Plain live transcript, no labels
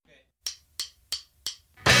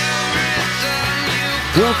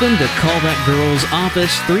Welcome to Call That Girl's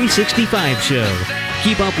Office 365 show.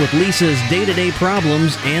 Keep up with Lisa's day-to-day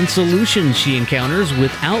problems and solutions she encounters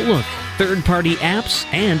with Outlook, third-party apps,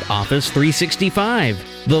 and Office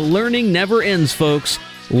 365. The learning never ends, folks.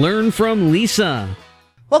 Learn from Lisa.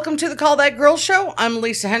 Welcome to the Call That Girl show. I'm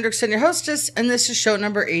Lisa Hendrickson, your hostess, and this is show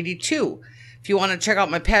number 82. If you want to check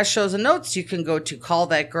out my past shows and notes, you can go to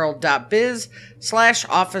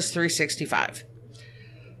callthatgirl.biz/Office365.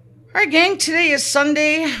 All right, gang, today is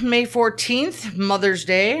Sunday, May 14th, Mother's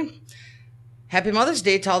Day. Happy Mother's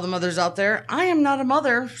Day to all the mothers out there. I am not a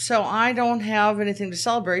mother, so I don't have anything to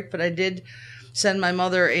celebrate, but I did send my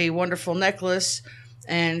mother a wonderful necklace,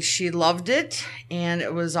 and she loved it, and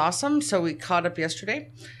it was awesome, so we caught up yesterday,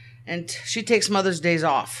 and she takes Mother's Days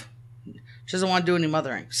off. She doesn't want to do any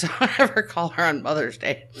mothering, so I never call her on Mother's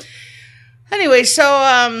Day. Anyway,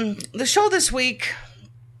 so the show this week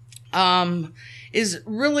is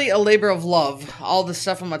really a labor of love, all the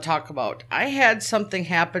stuff I'm going to talk about. I had something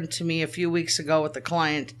happen to me a few weeks ago with a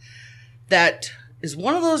client that is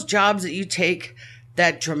one of those jobs that you take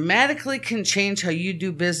that dramatically can change how you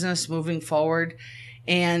do business moving forward.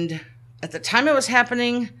 And at the time it was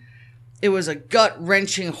happening, it was a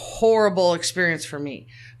gut-wrenching, horrible experience for me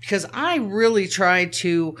because I really try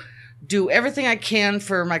to do everything I can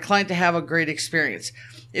for my client to have a great experience.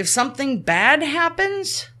 If something bad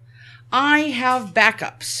happens, I have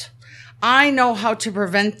backups. I know how to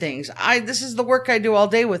prevent things. This is the work I do all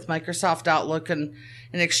day with Microsoft Outlook and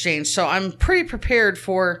Exchange. So I'm pretty prepared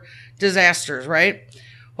for disasters, right?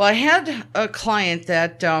 Well, I had a client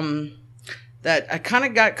that I kind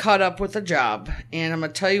of got caught up with a job, and I'm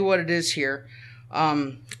going to tell you what it is here.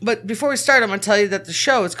 But before we start, I'm going to tell you that the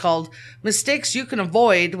show is called Mistakes You Can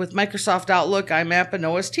Avoid with Microsoft Outlook, IMAP, and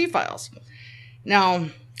OST files. Now,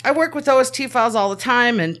 I work with OST files all the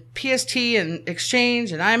time, and PST and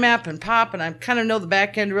Exchange and IMAP and POP, and I kind of know the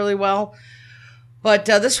back end really well. But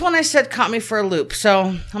this one I said caught me for a loop, so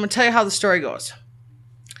I'm going to tell you how the story goes.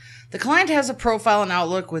 The client has a profile in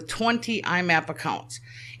Outlook with 20 IMAP accounts.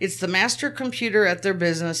 It's the master computer at their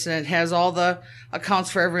business, and it has all the accounts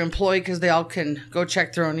for every employee because they all can go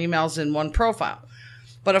check their own emails in one profile.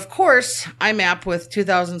 But of course, IMAP with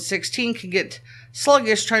 2016 can get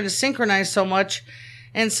sluggish trying to synchronize so much.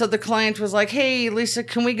 And so the client was like, hey, Lisa,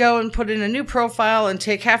 can we go and put in a new profile and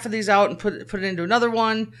take half of these out and put it into another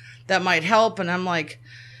one? That might help. And I'm like,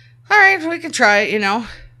 all right, we can try it,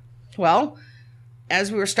 Well,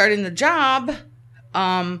 as we were starting the job,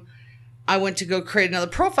 I went to go create another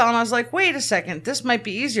profile, and I was like, wait a second, this might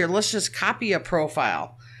be easier. Let's just copy a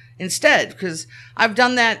profile instead, because I've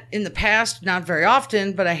done that in the past, not very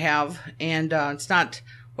often, but I have, and it's not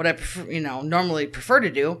what I prefer, normally prefer to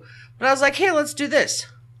do. But I was like, hey, let's do this.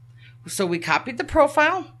 So we copied the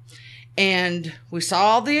profile, and we saw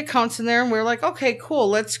all the accounts in there, and we were like, okay, cool,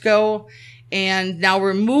 let's go and now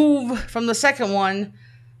remove from the second one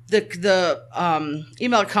the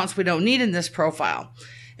email accounts we don't need in this profile.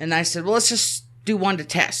 And I said, well, let's just do one to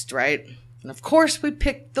test, right? And of course, we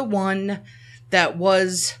picked the one that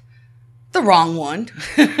was the wrong one.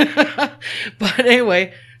 But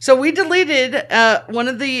anyway, so we deleted one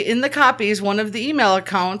of the email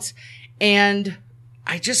accounts, and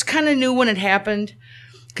I just kind of knew when it happened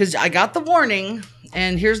because I got the warning,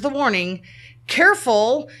 and here's the warning.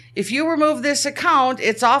 Careful, if you remove this account,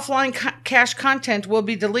 its offline cache content will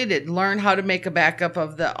be deleted. Learn how to make a backup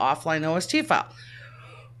of the offline OST file.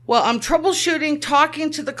 Well, I'm troubleshooting,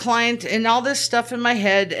 talking to the client, and all this stuff in my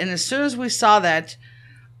head, and as soon as we saw that,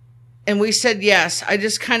 and we said yes, I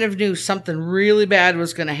just kind of knew something really bad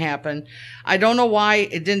was going to happen. I don't know why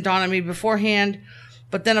it didn't dawn on me beforehand,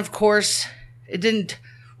 but then of course I didn't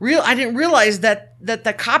realize that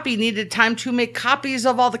the copy needed time to make copies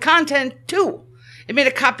of all the content too. It made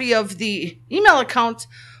a copy of the email accounts,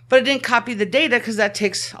 but it didn't copy the data because that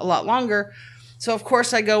takes a lot longer. So of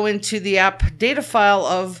course I go into the app data file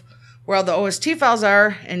of where all the OST files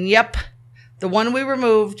are, and yep, the one we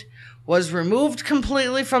removed was removed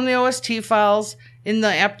completely from the OST files in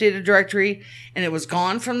the app data directory, and it was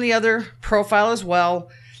gone from the other profile as well.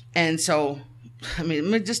 And so, let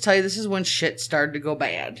me just tell you, this is when shit started to go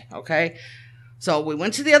bad, okay? So we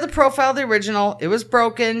went to the other profile, the original, it was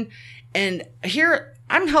broken, and here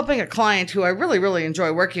I'm helping a client who I really, really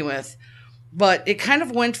enjoy working with, but it kind of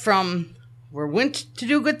went from, we went to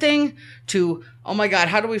do a good thing to, oh my God,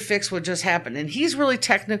 how do we fix what just happened? And he's really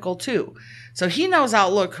technical too. So he knows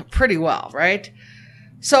Outlook pretty well, right?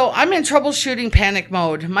 So I'm in troubleshooting panic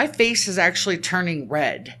mode. My face is actually turning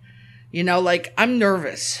red. I'm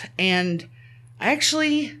nervous. And I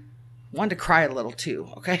actually wanted to cry a little too,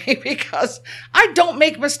 okay? Because I don't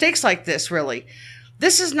make mistakes like this, really.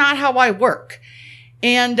 This is not how I work.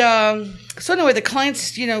 And so anyway, the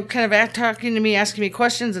client's, kind of talking to me, asking me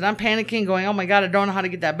questions, and I'm panicking, going, oh my God, I don't know how to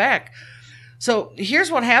get that back. So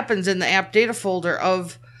here's what happens in the app data folder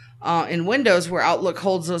of in Windows where Outlook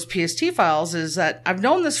holds those PST files is that I've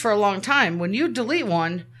known this for a long time. When you delete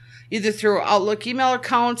one, either through Outlook email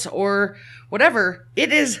accounts or whatever,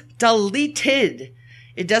 it is deleted.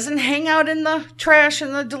 It doesn't hang out in the trash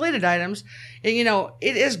and the deleted items. It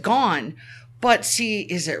is gone. But see,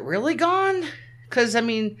 is it really gone? Because,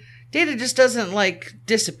 data just doesn't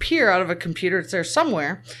disappear out of a computer. It's there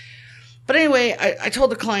somewhere. But anyway, I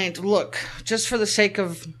told the client, look, just for the sake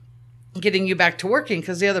of getting you back to working,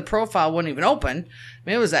 because the other profile wouldn't even open.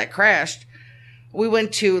 It was that crashed. We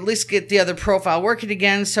went to at least get the other profile working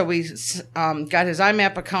again. So we got his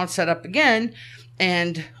IMAP account set up again.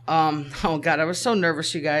 And, oh God, I was so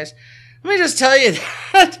nervous, you guys. Let me just tell you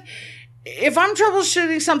that if I'm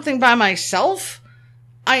troubleshooting something by myself,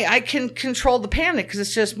 I can control the panic because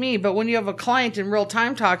it's just me. But when you have a client in real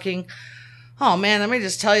time talking, oh man, let me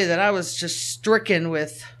just tell you that I was just stricken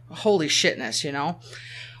with holy shitness,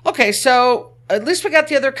 Okay, so at least we got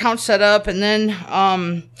the other account set up. And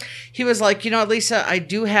then he was like, Lisa, I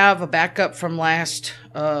do have a backup from last,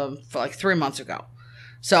 for 3 months ago.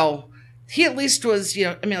 So he at least was,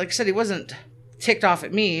 like I said, he wasn't ticked off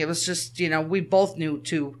at me. It was just, we both knew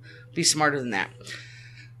to be smarter than that.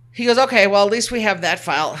 He goes, okay, well, at least we have that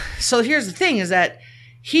file. So here's the thing is that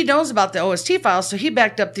he knows about the OST file, so he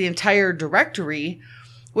backed up the entire directory,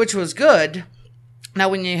 which was good. Now,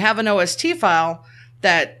 when you have an OST file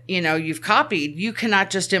that, you've copied, you cannot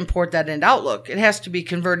just import that into Outlook. It has to be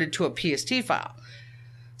converted to a PST file.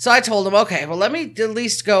 So I told him, okay, well, let me at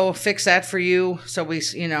least go fix that for you. So we,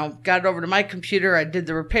 got it over to my computer. I did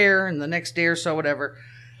the repair, and the next day or so, whatever,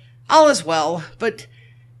 all is well. But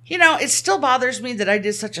it still bothers me that I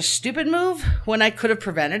did such a stupid move when I could have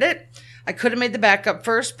prevented it. I could have made the backup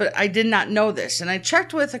first, but I did not know this. And I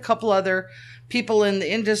checked with a couple other people in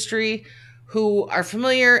the industry who are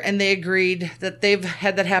familiar, and they agreed that they've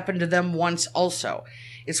had that happen to them once also.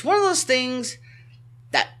 It's one of those things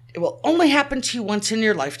that it will only happen to you once in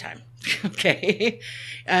your lifetime. Okay.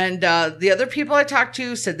 And the other people I talked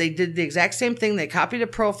to said they did the exact same thing. They copied a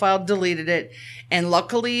profile, deleted it, and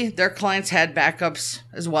luckily their clients had backups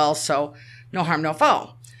as well. So no harm, no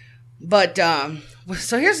foul. But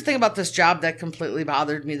so here's the thing about this job that completely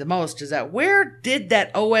bothered me the most is that where did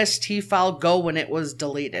that OST file go when it was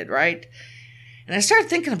deleted, right? And I started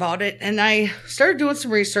thinking about it, and I started doing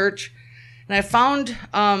some research, and I found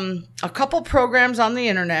a couple programs on the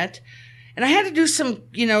internet. And I had to do some,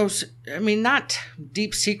 not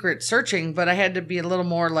deep secret searching, but I had to be a little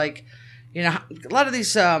more a lot of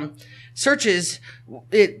these searches,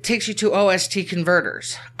 it takes you to OST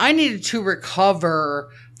converters. I needed to recover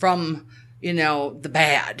from, the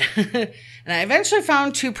bad. And I eventually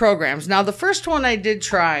found 2 programs. Now, the first one I did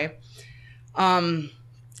try,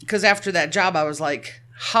 because after that job, I was like,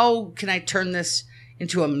 how can I turn this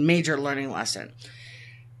into a major learning lesson?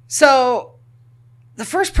 So the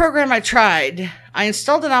first program I tried, I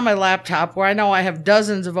installed it on my laptop where I know I have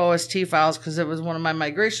dozens of OST files because it was one of my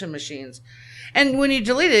migration machines. And when you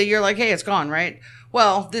delete it, you're like, hey, it's gone, right?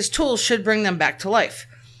 Well, this tool should bring them back to life.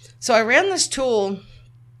 So I ran this tool,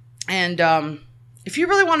 and if you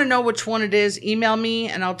really want to know which one it is, email me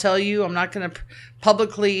and I'll tell you. I'm not going to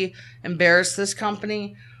publicly embarrass this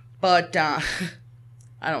company, but I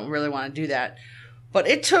don't really want to do that. But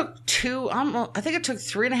it took I think it took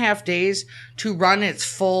 3.5 days to run its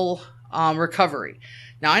full recovery.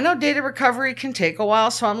 Now, I know data recovery can take a while,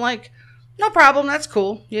 so I'm like, no problem, that's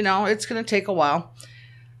cool. It's going to take a while.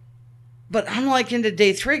 But I'm into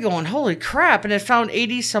day 3 going, holy crap. And it found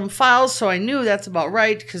 80 some files, so I knew that's about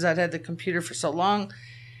right because I'd had the computer for so long.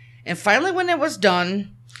 And finally, when it was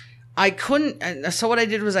done, I couldn't. So what I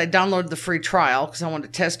did was I downloaded the free trial because I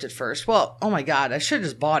wanted to test it first. Well, oh my God, I should have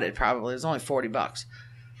just bought it probably. It was only $40.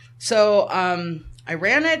 So I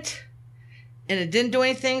ran it and it didn't do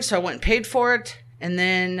anything. So I went and paid for it. And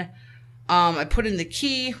then I put in the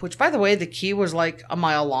key, which by the way, the key was like a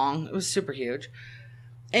mile long. It was super huge.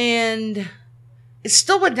 And it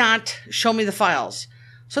still would not show me the files.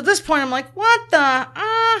 So at this point, I'm like, what the?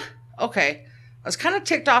 Okay. I was kind of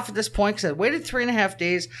ticked off at this point because I waited 3.5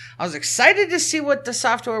 days. I was excited to see what the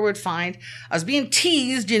software would find. I was being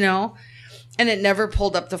teased, and it never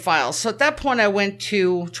pulled up the files. So at that point, I went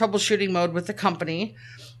to troubleshooting mode with the company,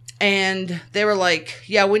 and they were like,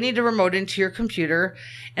 yeah, we need to remote into your computer.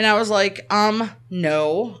 And I was like,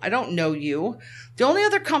 no, I don't know you. The only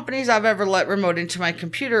other companies I've ever let remote into my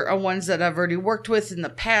computer are ones that I've already worked with in the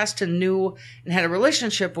past and knew and had a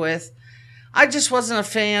relationship with. I just wasn't a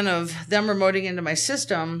fan of them remoting into my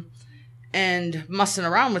system and messing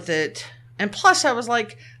around with it. And plus, I was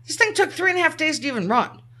like, this thing took 3.5 days to even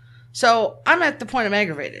run. So I'm at the point I'm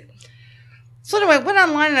aggravated. So anyway, I went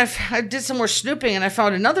online and I did some more snooping, and I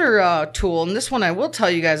found another tool, and this one I will tell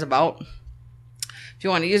you guys about if you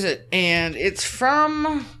want to use it. And it's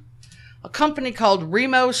from a company called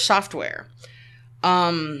Remo Software.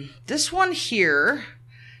 This one here,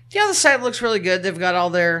 the site looks really good. They've got all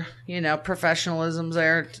their, professionalisms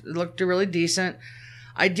there. It looked really decent.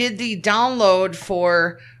 I did the download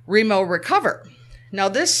for Remo Recover. Now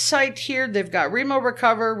this site here, they've got Remo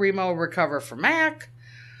Recover for Mac,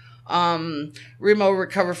 Remo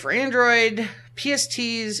Recover for Android,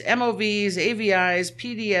 PSTs, MOVs, AVIs,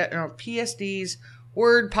 PSDs,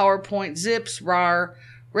 Word, PowerPoint, Zips, RAR,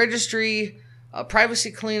 Registry,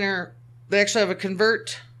 Privacy Cleaner. They actually have a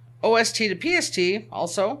convert OST to PST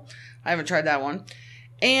also. I haven't tried that one.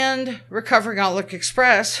 And Recovering Outlook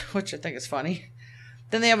Express, which I think is funny.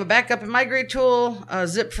 Then they have a backup and migrate tool,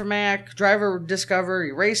 Zip for Mac, driver discover,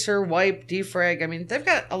 eraser, wipe, defrag. I mean, they've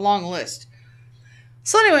got a long list.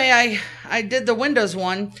 So anyway, I did the Windows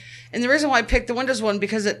one. And the reason why I picked the Windows one,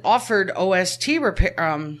 because it offered OST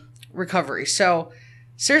recovery. So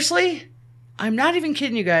seriously, I'm not even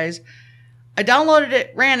kidding you guys. I downloaded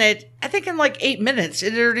it, ran it. I think in like 8 minutes,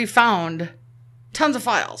 it had already found tons of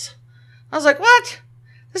files. I was like, what?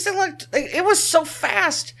 This thing looked, it was so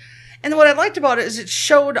fast. And what I liked about it is it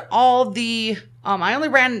showed all the, I only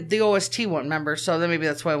ran the OST one, remember? So then maybe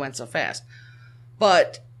that's why it went so fast.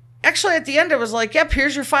 But actually at the end, it was like, yep,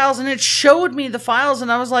 here's your files. And it showed me the files.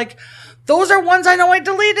 And I was like, those are ones I know I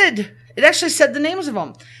deleted. It actually said the names of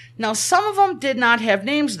them. Now, some of them did not have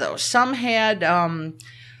names though. Some had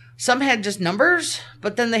just numbers,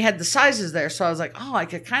 but then they had the sizes there. So I was like, oh, I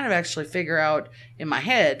could kind of actually figure out in my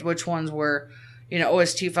head which ones were,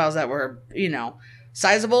 OST files that were,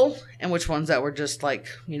 sizable, and which ones that were just like,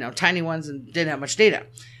 tiny ones and didn't have much data.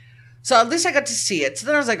 So at least I got to see it. So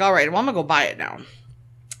then I was like, all right, well, I'm going to go buy it now.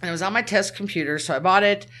 And it was on my test computer. So I bought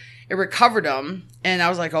it. It recovered them. And I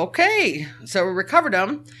was like, okay. So it recovered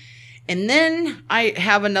them. And then I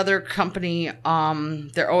have another company,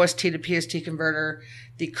 their OST to PST converter,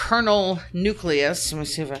 the kernel nucleus. Let me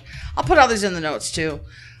see if I'll put all these in the notes too.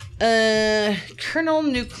 Kernel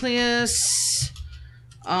nucleus.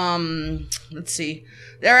 Let's see.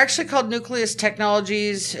 They're actually called Nucleus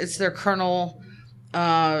Technologies. It's their kernel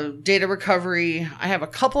data recovery. I have a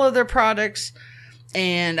couple of their products,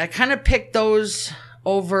 and I kind of picked those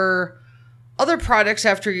over other products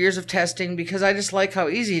after years of testing because I just like how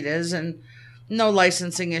easy it is and no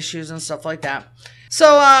licensing issues and stuff like that.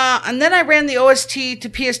 So, and then I ran the OST to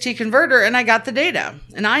PST converter and I got the data.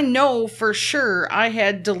 And I know for sure I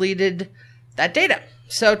had deleted that data.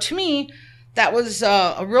 So to me, that was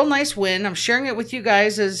a real nice win. I'm sharing it with you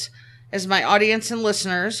guys as my audience and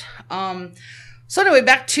listeners. So anyway,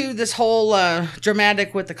 back to this whole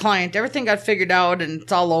dramatic with the client. Everything got figured out and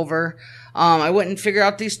it's all over. I went and figured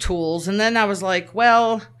out these tools. And then I was like,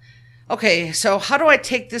 well, okay, so how do I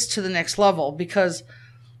take this to the next level? Because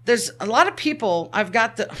there's a lot of people,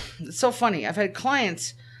 it's so funny. I've had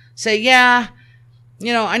clients say, yeah,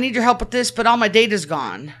 I need your help with this, but all my data's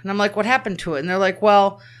gone. And I'm like, what happened to it? And they're like,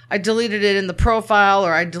 well, I deleted it in the profile,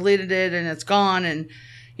 or I deleted it and it's gone. And,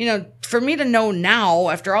 for me to know now,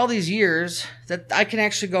 after all these years, that I can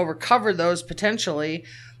actually go recover those potentially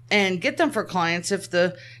and get them for clients if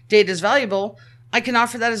the data is valuable, I can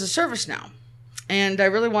offer that as a service now. And I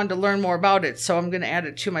really wanted to learn more about it, so I'm going to add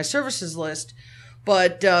it to my services list.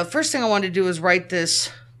 But first thing I wanted to do is write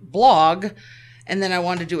this blog, and then I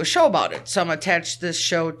wanted to do a show about it. So I'm going to attach this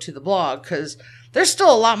show to the blog because there's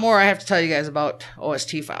still a lot more I have to tell you guys about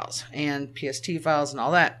OST files and PST files and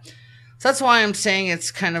all that. So that's why I'm saying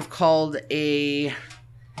it's kind of called a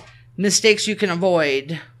mistakes you can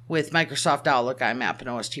avoid with Microsoft Outlook, IMAP, and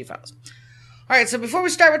OST files. All right, so before we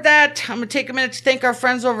start with that, I'm going to take a minute to thank our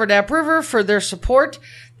friends over at AppRiver for their support.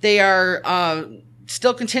 They are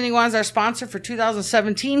still continuing on as our sponsor for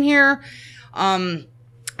 2017 here.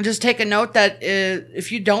 Just take a note that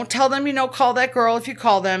if you don't tell them Call That Girl, if you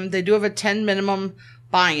call them, they do have a 10 minimum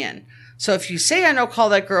buy-in. So if you say I know Call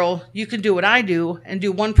That Girl, you can do what I do and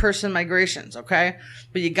do one-person migrations, okay?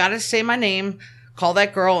 But you got to say my name, Call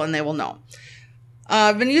That Girl, and they will know.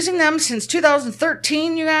 I've been using them since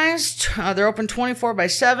 2013, you guys. They're open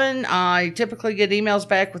 24/7. I typically get emails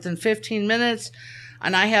back within 15 minutes,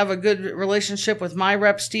 and I have a good relationship with my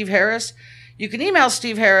rep, Steve Harris. You can email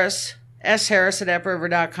Steve Harris,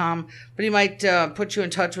 sharris@appriver.com, but he might put you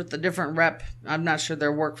in touch with a different rep. I'm not sure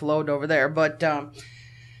their workload over there, but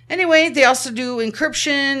anyway, they also do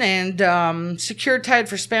encryption and secure tide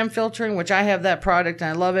for spam filtering, which I have that product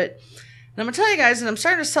and I love it. I'm going to tell you guys that I'm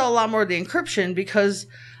starting to sell a lot more of the encryption because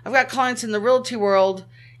I've got clients in the realty world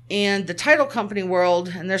and the title company world,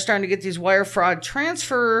 and they're starting to get these wire fraud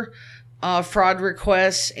transfer fraud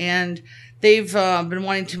requests, and they've been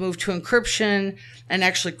wanting to move to encryption and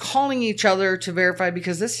actually calling each other to verify,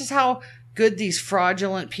 because this is how good these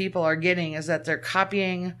fraudulent people are getting, is that they're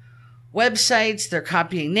copying websites, they're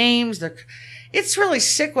copying names. It's really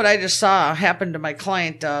sick what I just saw happen to my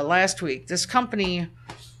client last week. This company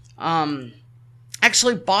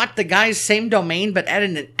actually bought the guy's same domain but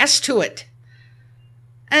added an S to it.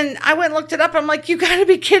 And I went and looked it up. I'm like, you got to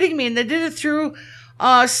be kidding me. And they did it through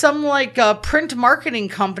some print marketing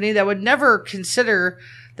company that would never consider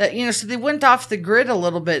that, so they went off the grid a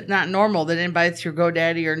little bit, not normal. They didn't buy it through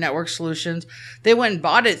GoDaddy or Network Solutions. They went and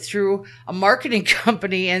bought it through a marketing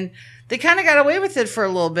company, and they kind of got away with it for a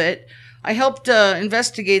little bit. I helped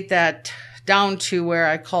investigate that down to where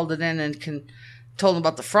I called it in and told them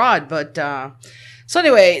about the fraud. But so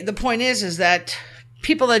anyway, the point is that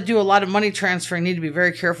people that do a lot of money transferring need to be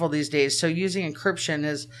very careful these days. So using encryption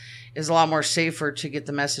is a lot more safer to get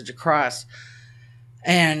the message across.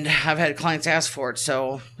 And I've had clients ask for it.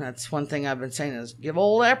 So that's one thing I've been saying is give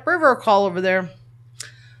old App River a call over there.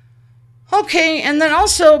 Okay, and then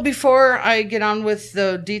also before I get on with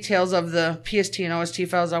the details of the PST and OST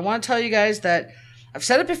files, I want to tell you guys that I've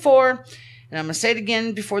said it before, and I'm going to say it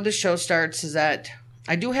again before the show starts, is that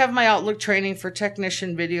I do have my Outlook training for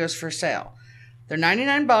technician videos for sale. They're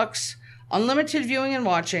 $99, unlimited viewing and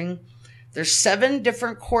watching. There's 7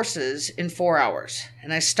 different courses in 4 hours.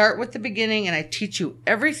 And I start with the beginning and I teach you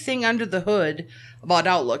everything under the hood about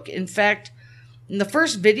Outlook. In fact, in the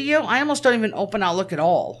first video, I almost don't even open Outlook at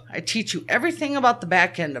all. I teach you everything about the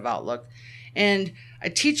back end of Outlook. And I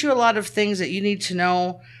teach you a lot of things that you need to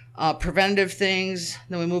know, preventative things.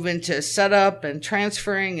 Then we move into setup and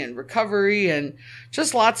transferring and recovery and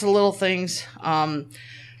just lots of little things.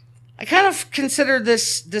 I kind of consider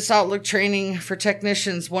this Outlook training for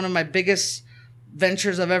technicians one of my biggest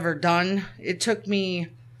ventures I've ever done. It took me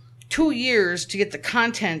 2 years to get the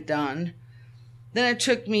content done. Then it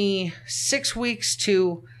took me 6 weeks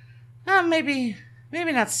to, maybe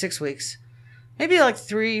not 6 weeks, maybe like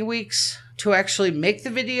 3 weeks to actually make the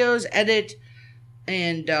videos, edit,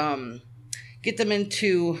 and get them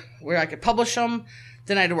into where I could publish them.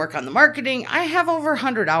 Then I had to work on the marketing. I have over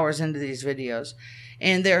 100 hours into these videos.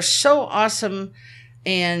 And they're so awesome,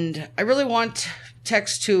 and I really want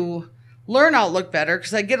techs to learn Outlook better,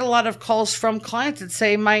 because I get a lot of calls from clients that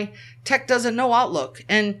say, my tech doesn't know Outlook.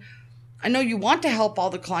 And I know you want to help all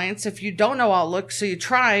the clients if you don't know Outlook, so you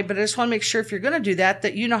try, but I just want to make sure if you're going to do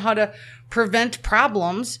that you know how to prevent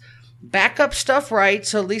problems, back up stuff right,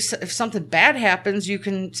 so at least if something bad happens, you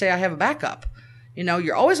can say, I have a backup.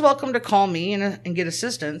 You're always welcome to call me and get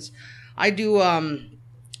assistance. I do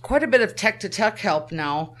quite a bit of tech-to-tech help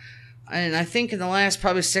now, and I think in the last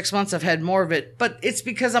probably 6 months I've had more of it, but it's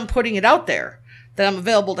because I'm putting it out there that I'm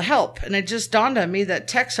available to help. And it just dawned on me that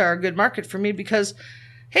techs are a good market for me because,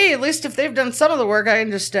 hey, at least if they've done some of the work, I can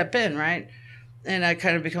just step in, right? And I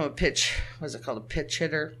kind of become a pinch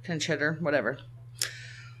hitter, whatever.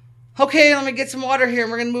 Okay, let me get some water here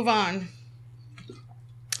and we're going to move on.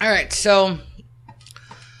 All right, so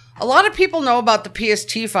a lot of people know about the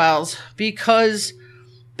PST files because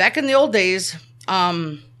back in the old days,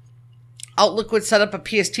 Outlook would set up a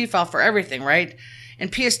PST file for everything, right?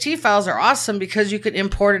 And PST files are awesome because you could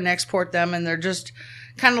import and export them, and they're just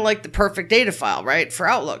kind of like the perfect data file, right, for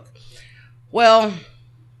Outlook. Well,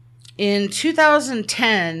 in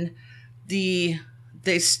 2010, in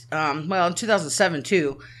 2007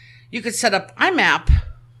 too, you could set up IMAP.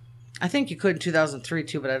 I think you could in 2003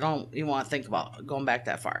 too, but I don't even want to think about going back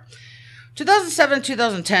that far. 2007,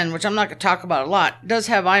 2010, which I'm not going to talk about a lot, does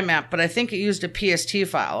have IMAP, but I think it used a PST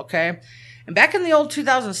file, okay? And back in the old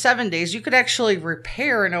 2007 days, you could actually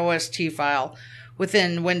repair an OST file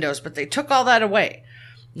within Windows, but they took all that away.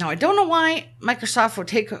 Now, I don't know why Microsoft would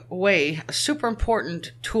take away a super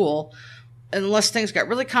important tool unless things got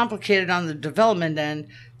really complicated on the development end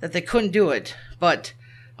that they couldn't do it. But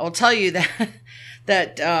I will tell you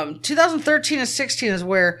that 2013 and 16 is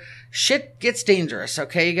where shit gets dangerous,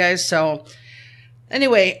 okay, you guys? So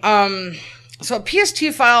anyway, so a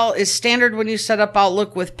PST file is standard when you set up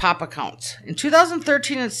Outlook with POP accounts. In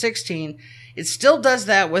 2013 and 16, it still does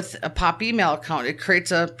that with a POP email account. It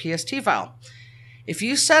creates a PST file. If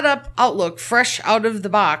you set up Outlook fresh out of the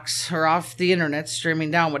box or off the internet,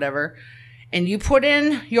 streaming down, whatever, and you put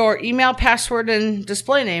in your email password and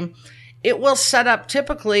display name, it will set up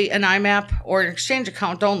typically an IMAP or an Exchange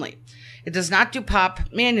account only. It does not do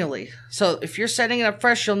POP manually. So if you're setting it up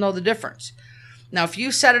fresh, you'll know the difference. Now, if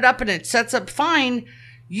you set it up and it sets up fine,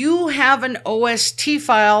 you have an OST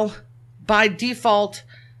file by default,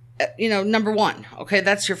 number one. Okay,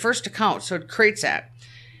 that's your first account, so it creates that.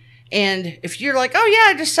 And if you're like, oh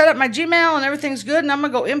yeah, I just set up my Gmail and everything's good, and I'm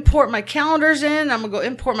going to go import my calendars in, I'm going to go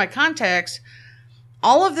import my contacts,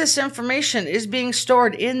 all of this information is being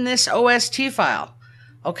stored in this OST file.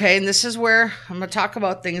 Okay, and this is where I'm going to talk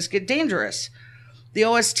about things get dangerous. The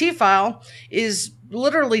OST file is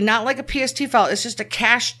literally not like a PST file. It's just a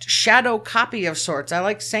cached shadow copy of sorts. I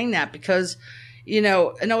like saying that because,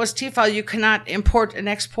 an OST file, you cannot import and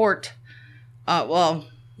export.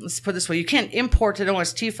 Let's put it this way. You can't import an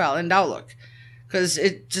OST file into Outlook because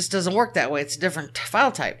it just doesn't work that way. It's a different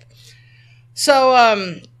file type. So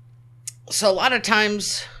a lot of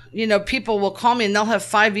times, people will call me and they'll have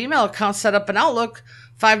 5 email accounts set up in Outlook,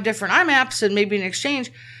 5 different IMAPs and maybe an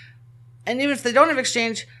Exchange. And even if they don't have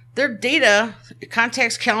Exchange, their data,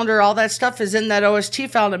 contacts, calendar, all that stuff is in that OST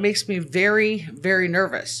file, and it makes me very, very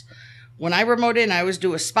nervous. When I remote in, I always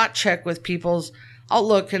do a spot check with people's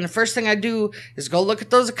Outlook, and the first thing I do is go look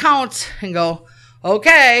at those accounts and go,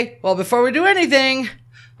 okay, well, before we do anything,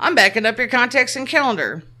 I'm backing up your contacts and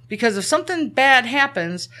calendar. Because if something bad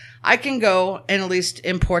happens, I can go and at least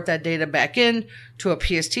import that data back in to a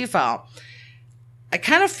PST file. I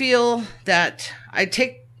kind of feel that I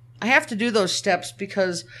have to do those steps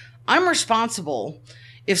because I'm responsible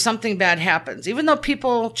if something bad happens. Even though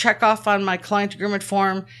people check off on my client agreement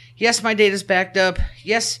form, yes, my data's backed up.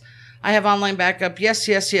 Yes, I have online backup. Yes.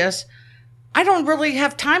 I don't really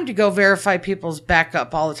have time to go verify people's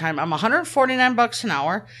backup all the time. I'm $149 an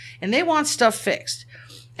hour and they want stuff fixed.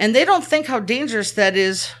 And they don't think how dangerous that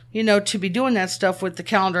is, to be doing that stuff with the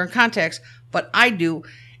calendar and contacts, but I do.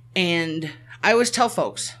 And I always tell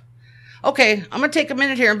folks, okay, I'm going to take a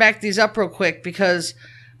minute here and back these up real quick because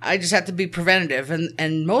I just have to be preventative.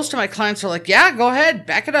 And most of my clients are like, yeah, go ahead,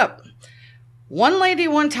 back it up. One lady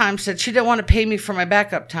one time said she didn't want to pay me for my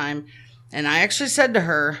backup time. And I actually said to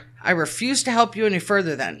her, I refuse to help you any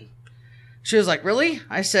further then. She was like, really?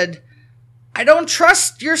 I said, I don't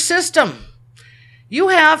trust your system. You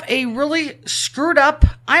have a really screwed up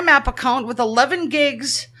IMAP account with 11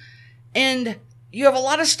 gigs and you have a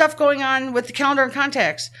lot of stuff going on with the calendar and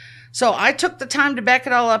contacts. So I took the time to back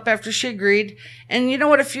it all up after she agreed. And you know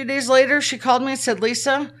what? A few days later, she called me and said,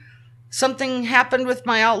 Lisa, something happened with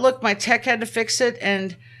my Outlook. My tech had to fix it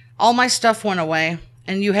and all my stuff went away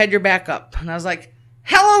and you had your backup. And I was like,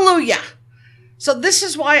 hallelujah. So this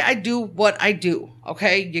is why I do what I do.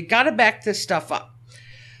 Okay. You got to back this stuff up.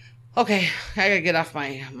 Okay. I got to get off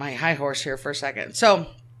my high horse here for a second. So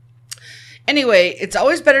anyway, it's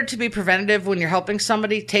always better to be preventative when you're helping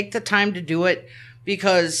somebody. Take the time to do it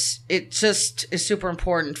because it just is super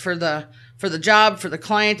important for the job, for the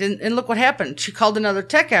client. And look what happened. She called another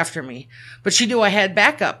tech after me, but she knew I had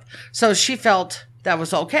backup. So she felt that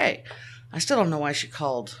was okay. I still don't know why she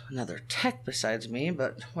called another tech besides me,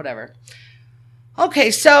 but whatever.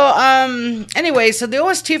 Okay, so anyway, so the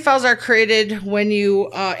OST files are created when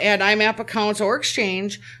you add IMAP accounts or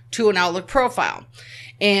Exchange to an Outlook profile.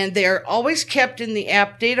 And they're always kept in the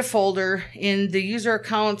app data folder in the user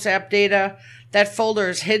accounts app data. That folder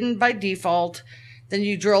is hidden by default. Then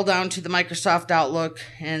you drill down to the Microsoft Outlook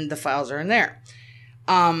and the files are in there.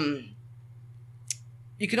 You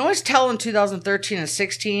can always tell in 2013 and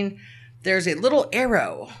 16, there's a little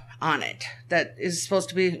arrow on it that is supposed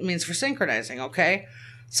to be means for synchronizing. Okay.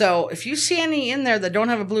 So if you see any in there that don't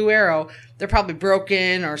have a blue arrow, they're probably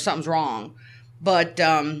broken or something's wrong. But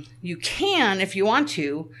you can, if you want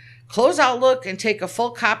to, close Outlook and take a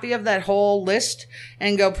full copy of that whole list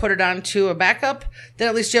and go put it onto a backup. Then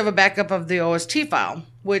at least you have a backup of the OST file,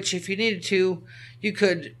 which if you needed to, you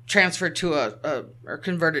could transfer it to or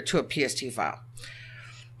convert it to a PST file.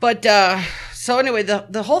 But so anyway,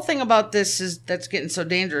 the whole thing about this that's getting so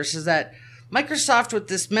dangerous is that Microsoft, with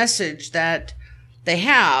this message that they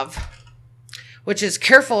have, which is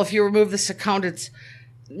careful if you remove this account, its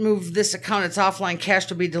offline cache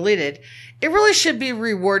will be deleted. It really should be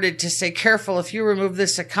reworded to say, careful if you remove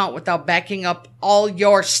this account without backing up all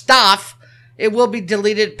your stuff, it will be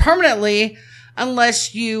deleted permanently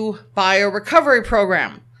unless you buy a recovery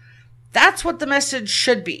program. That's what the message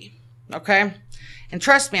should be. Okay. And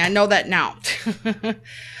trust me, I know that now.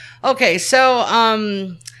 Okay. So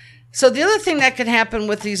the other thing that can happen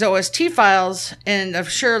with these OST files, and I'm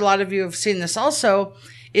sure a lot of you have seen this also,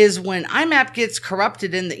 is when IMAP gets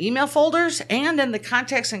corrupted in the email folders and in the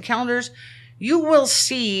contacts and calendars, you will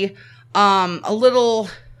see a little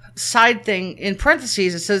side thing in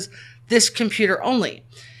parentheses that says this computer only.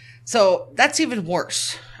 So that's even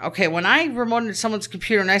worse. Okay, when I remote into someone's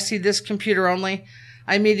computer and I see this computer only,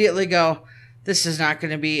 I immediately go, this is not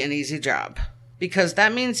going to be an easy job because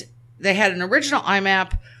that means they had an original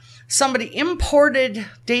IMAP. Somebody imported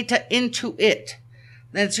data into it.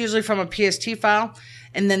 And it's usually from a PST file.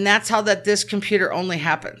 And then that's how that this computer only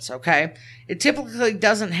happens, okay? It typically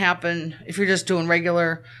doesn't happen if you're just doing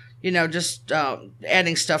regular, just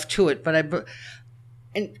adding stuff to it.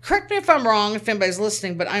 And correct me if I'm wrong, if anybody's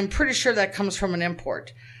listening, but I'm pretty sure that comes from an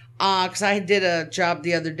import. Because I did a job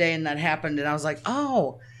the other day and that happened, and I was like,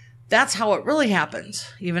 oh, that's how it really happens.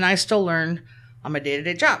 Even I still learn on my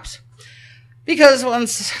day-to-day jobs. Because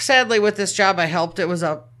once, sadly, with this job I helped, it was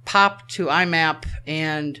a pop to IMAP,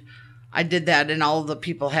 and I did that, and all of the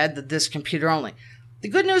people had this computer only. The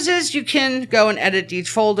good news is you can go and edit each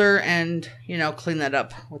folder and, clean that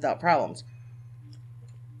up without problems.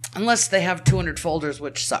 Unless they have 200 folders,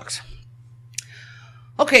 which sucks.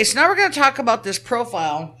 Okay, so now we're going to talk about this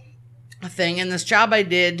profile thing and this job I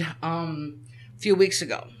did a few weeks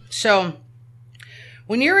ago. So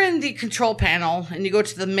when you're in the control panel and you go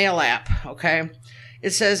to the Mail app, okay, it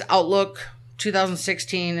says Outlook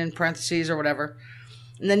 2016 in parentheses or whatever,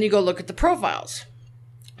 and then you go look at the profiles.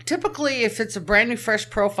 Typically, if it's a brand new fresh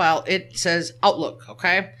profile, it says Outlook,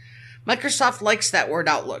 okay? Microsoft likes that word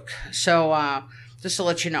Outlook, so just to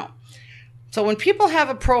let you know. So when people have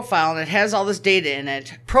a profile and it has all this data in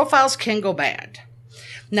it, profiles can go bad.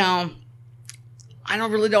 Now, I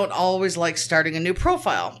don't always like starting a new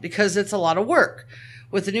profile because it's a lot of work.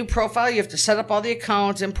 With a new profile, you have to set up all the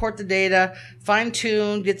accounts, import the data,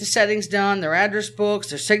 fine-tune, get the settings done, their address books,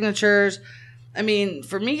 their signatures. I mean,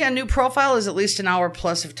 for me, a new profile is at least an hour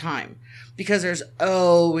plus of time because there's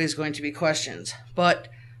always going to be questions. But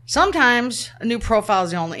sometimes a new profile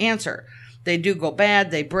is the only answer. They do go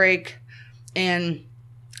bad, they break, and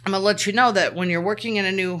I'm going to let you know that when you're working in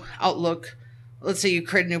a new Outlook, let's say you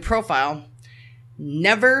create a new profile,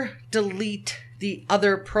 never delete the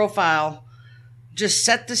other profile. Just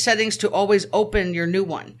set the settings to always open your new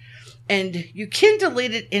one. And you can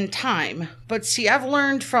delete it in time, but see, I've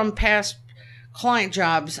learned from past client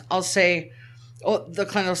jobs, the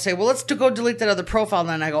client will say, well, let's go delete that other profile. And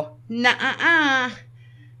then I go, nah,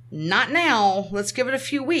 not now. Let's give it a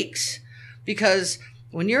few weeks. Because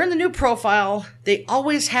when you're in the new profile, they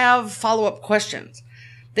always have follow-up questions.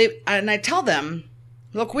 And I tell them,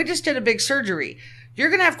 look, we just did a big surgery. You're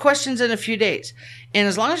going to have questions in a few days. And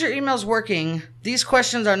as long as your email's working, these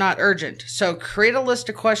questions are not urgent. So create a list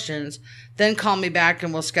of questions, then call me back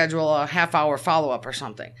and we'll schedule a half-hour follow-up or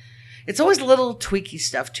something. It's always little tweaky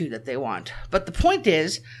stuff, too, that they want. But the point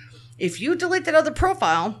is, if you delete that other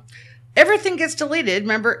profile, everything gets deleted,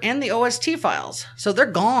 remember, and the OST files. So they're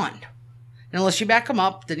gone. And unless you back them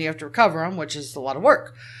up, then you have to recover them, which is a lot of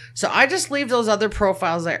work. So I just leave those other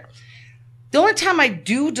profiles there. The only time I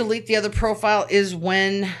do delete the other profile is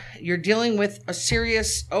when you're dealing with a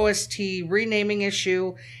serious OST renaming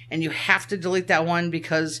issue and you have to delete that one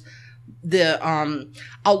because the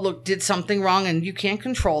Outlook did something wrong, and you can't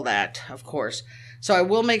control that, of course. So I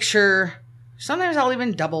will make sure, sometimes I'll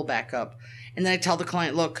even double back up. And then I tell the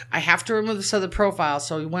client, look, I have to remove this other profile,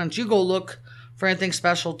 so why don't you go look for anything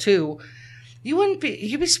special too. You'd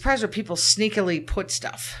be surprised where people sneakily put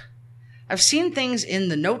stuff. I've seen things in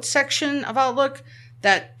the notes section of Outlook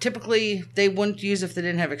that typically they wouldn't use if they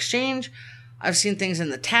didn't have Exchange. I've seen things in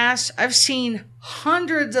the tasks. I've seen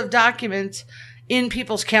hundreds of documents in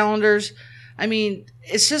people's calendars. I mean,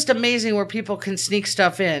 it's just amazing where people can sneak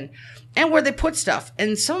stuff in and where they put stuff.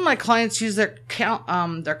 And some of my clients use their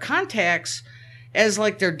contacts as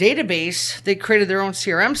like their database. They created their own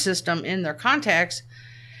CRM system in their contacts.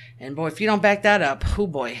 And boy, if you don't back that up, oh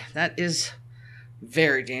boy, that is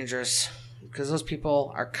very dangerous because those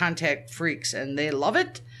people are contact freaks and they love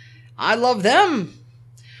it. I love them,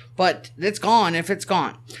 but it's gone if it's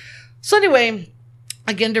gone. So anyway,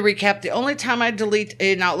 again, to recap, the only time I delete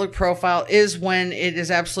an Outlook profile is when it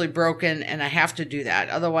is absolutely broken and I have to do that.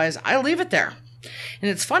 Otherwise, I leave it there. And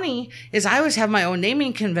it's funny is I always have my own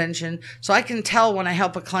naming convention, so I can tell when I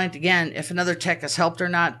help a client again if another tech has helped or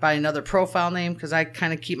not by another profile name, because I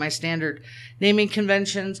kind of keep my standard naming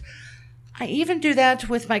conventions. I even do that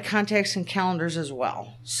with my contacts and calendars as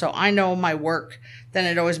well. So I know my work, then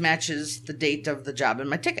it always matches the date of the job in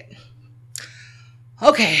my ticket.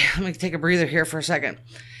 Okay, let me take a breather here for a second.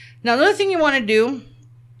 Now, another thing you want to do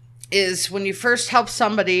is when you first help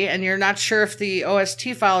somebody and you're not sure if the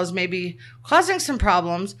OST file is maybe causing some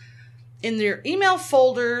problems, in your email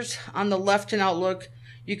folders on the left in Outlook,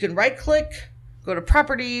 you can right-click, go to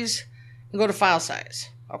Properties, and go to File Size,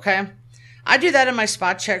 okay? I do that in my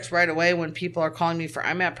spot checks right away when people are calling me for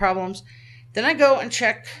IMAP problems. Then I go and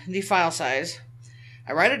check the file size.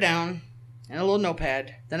 I write it down in a little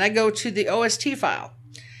notepad. Then I go to the OST file,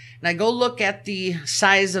 and I go look at the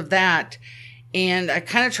size of that. And I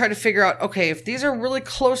kind of try to figure out, okay, if these are really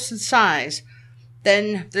close in size,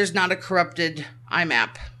 then there's not a corrupted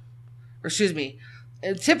IMAP. Or excuse me,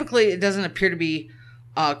 typically it doesn't appear to be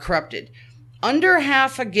corrupted. Under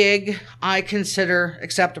half a gig, I consider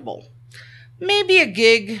acceptable. Maybe a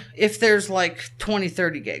gig if there's like 20,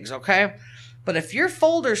 30 gigs, okay? But if your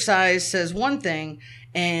folder size says one thing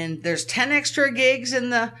and there's 10 extra gigs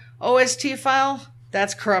in the OST file,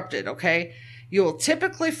 that's corrupted, okay? You will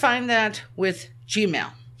typically find that with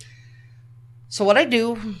Gmail. So what I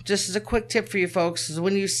do, just as a quick tip for you folks, is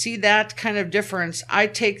when you see that kind of difference, I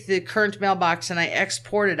take the current mailbox and I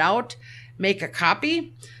export it out, make a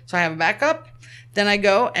copy, so I have a backup. Then I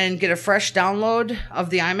go and get a fresh download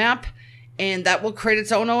of the IMAP, and that will create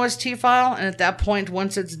its own OST file. And at that point,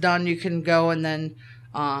 once it's done, you can go and then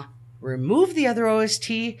remove the other OST,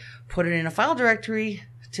 put it in a file directory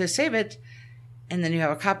to save it, and then you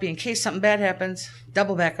have a copy in case something bad happens.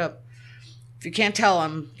 Double backup. If you can't tell,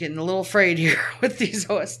 I'm getting a little afraid here with these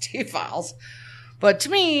OST files. But to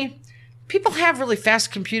me, people have really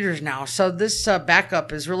fast computers now, so this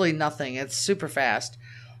backup is really nothing. It's super fast.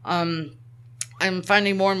 I'm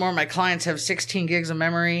finding more and more of my clients have 16 gigs of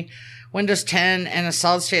memory, Windows 10, and a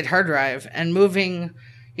solid-state hard drive. And moving,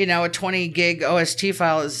 a 20 gig OST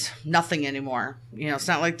file is nothing anymore. It's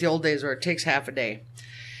not like the old days where it takes half a day.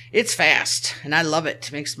 It's fast, and I love it.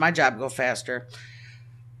 It makes my job go faster.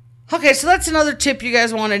 Okay, so that's another tip you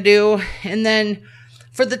guys want to do. And then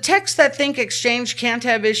for the techs that think Exchange can't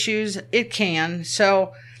have issues, it can.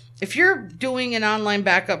 So if you're doing an online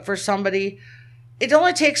backup for somebody, it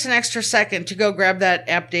only takes an extra second to go grab that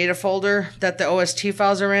app data folder that the OST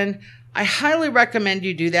files are in. I highly recommend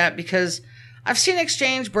you do that because I've seen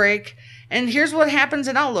Exchange break, and here's what happens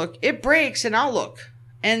in Outlook. It breaks in Outlook,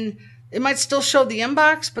 and it might still show the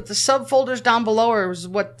inbox, but the subfolders down below is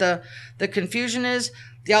what the confusion is.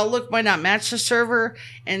 The Outlook might not match the server,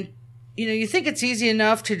 and you think it's easy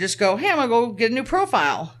enough to just go, hey, I'm going to go get a new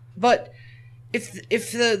profile. But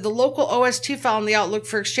if the local OST file in the Outlook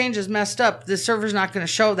for Exchange is messed up, the server's not going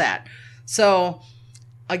to show that. So,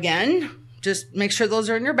 again, just make sure those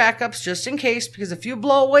are in your backups just in case, because if you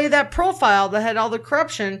blow away that profile that had all the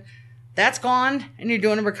corruption, that's gone, and you're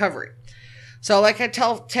doing a recovery. So like I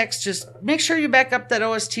tell techs, just make sure you back up that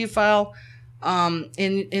OST file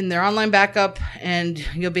in their online backup, and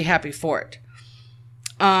you'll be happy for it.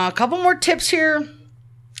 A couple more tips here.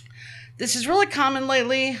 This is really common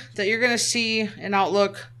lately that you're going to see in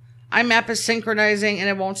Outlook. IMAP is synchronizing, and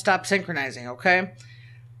it won't stop synchronizing, okay? I'm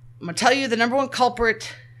going to tell you the number one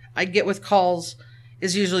culprit I get with calls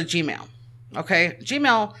is usually Gmail, okay?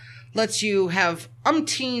 Gmail lets you have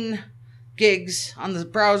umpteen gigs on the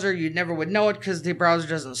browser. You never would know it because the browser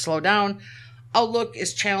doesn't slow down. Outlook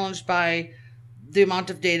is challenged by the amount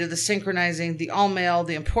of data, the synchronizing, the all mail,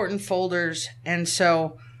 the important folders. And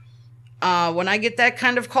so when I get that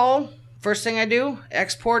kind of call, first thing I do,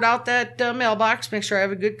 export out that mailbox, make sure I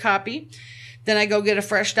have a good copy. Then I go get a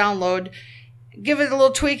fresh download, give it a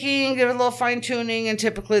little tweaking, give it a little fine tuning, and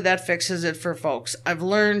typically that fixes it for folks. I've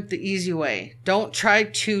learned the easy way. Don't try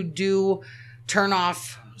to turn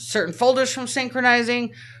off certain folders from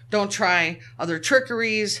synchronizing. Don't try other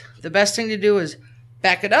trickeries. The best thing to do is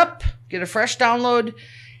back it up, get a fresh download.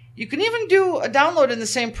 You can even do a download in the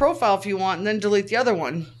same profile if you want and then delete the other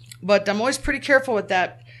one. But I'm always pretty careful with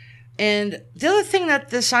that. And the other thing that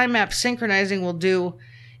this IMAP synchronizing will do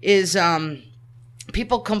is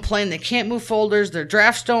people complain they can't move folders, their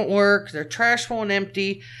drafts don't work, their trash won't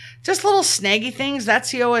empty. Just little snaggy things. That's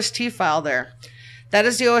the OST file there. That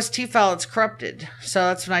is the OST file. It's corrupted. So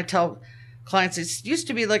that's when I tell clients it used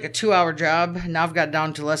to be like a 2-hour job. And now I've got it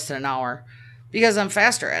down to less than an hour because I'm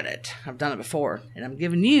faster at it. I've done it before. And I'm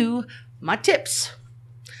giving you my tips.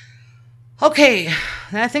 Okay.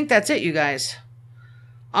 I think that's it, you guys.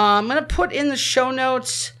 I'm going to put in the show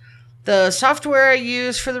notes the software I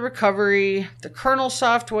use for the recovery, the kernel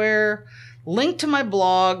software, link to my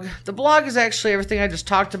blog. The blog is actually everything I just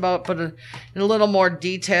talked about, but in a little more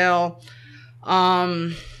detail.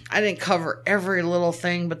 I didn't cover every little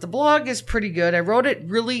thing, but the blog is pretty good. I wrote it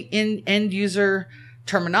really in end user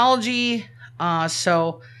terminology. And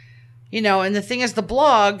the thing is, the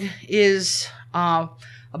blog is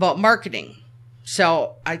about marketing.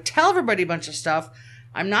 So I tell everybody a bunch of stuff.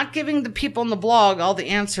 I'm not giving the people in the blog all the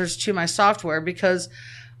answers to my software because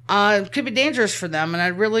it could be dangerous for them, and I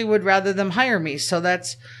really would rather them hire me. So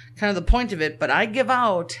that's kind of the point of it. But I give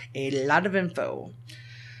out a lot of info.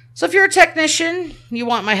 So if you're a technician, you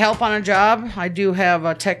want my help on a job, I do have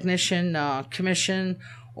a technician commission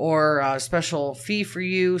or a special fee for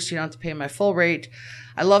you, so you don't have to pay my full rate.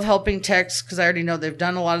 I love helping techs because I already know they've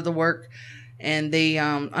done a lot of the work. And they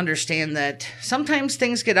understand that sometimes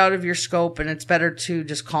things get out of your scope and it's better to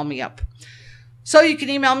just call me up. So you can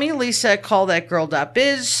email me,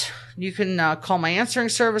 lisa@callthatgirl.biz. You can call my answering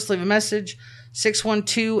service, leave a message,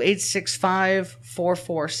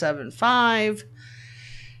 612-865-4475.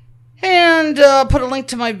 And put a link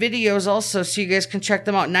to my videos also so you guys can check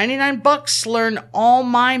them out. $99, learn all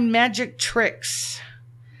my magic tricks.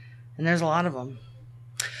 And there's a lot of them.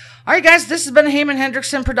 All right, guys, this has been a Heyman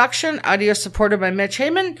Hendrickson production, audio supported by Mitch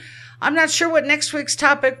Heyman. I'm not sure what next week's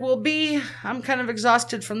topic will be. I'm kind of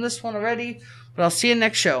exhausted from this one already, but I'll see you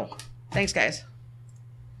next show. Thanks, guys.